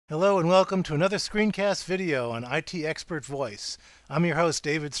Hello and welcome to another screencast video on IT Expert Voice. I'm your host,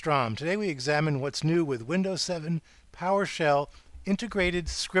 David Strom. Today we examine what's new with Windows 7 PowerShell Integrated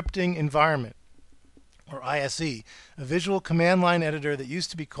Scripting Environment, or ISE, a visual command line editor that used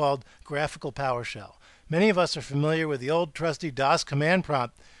to be called Graphical PowerShell. Many of us are familiar with the old trusty DOS command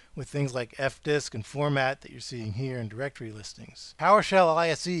prompt with things like fdisk and format that you're seeing here in directory listings. PowerShell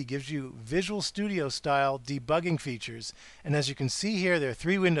ISE gives you Visual Studio style debugging features, and as you can see here, there are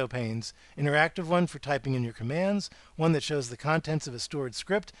three window panes: interactive one for typing in your commands, one that shows the contents of a stored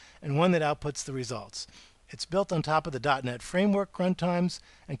script, and one that outputs the results. It's built on top of the .NET Framework runtimes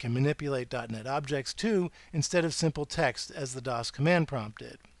and can manipulate .NET objects too, instead of simple text as the DOS command prompt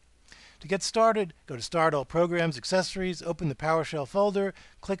did. To get started, go to Start All Programs, Accessories, open the PowerShell folder,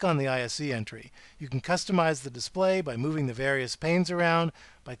 click on the ISE entry. You can customize the display by moving the various panes around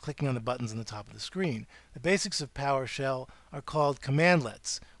by clicking on the buttons on the top of the screen. The basics of PowerShell are called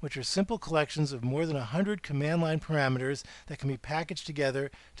commandlets, which are simple collections of more than 100 command line parameters that can be packaged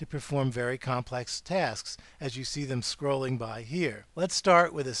together to perform very complex tasks, as you see them scrolling by here. Let's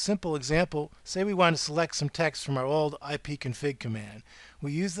start with a simple example. Say we want to select some text from our old ipconfig command.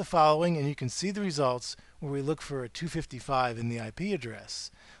 We use the following, and you can see the results where we look for a 255 in the IP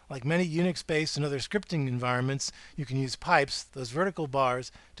address. Like many Unix-based and other scripting environments, you can use pipes, those vertical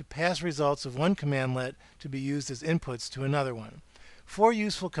bars, to pass results of one commandlet to be used as inputs to another one. Four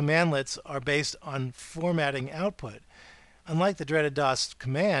useful commandlets are based on formatting output. Unlike the dreaded DOS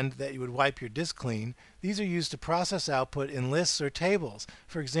command that you would wipe your disk clean, these are used to process output in lists or tables.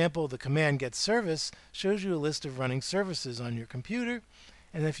 For example, the command getService shows you a list of running services on your computer,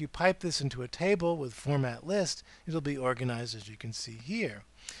 and if you pipe this into a table with format list, it'll be organized as you can see here.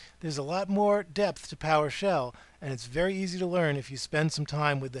 There's a lot more depth to PowerShell, and it's very easy to learn if you spend some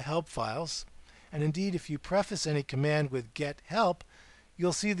time with the help files. And indeed, if you preface any command with get help,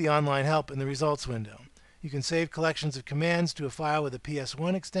 you'll see the online help in the results window. You can save collections of commands to a file with a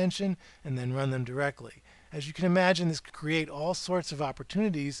PS1 extension and then run them directly. As you can imagine, this could create all sorts of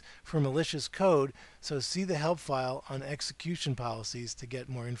opportunities for malicious code, so see the help file on execution policies to get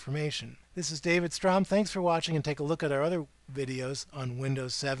more information. This is David Strom. Thanks for watching, and take a look at our other videos on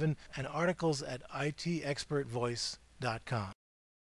Windows 7 and articles at itexpertvoice.com.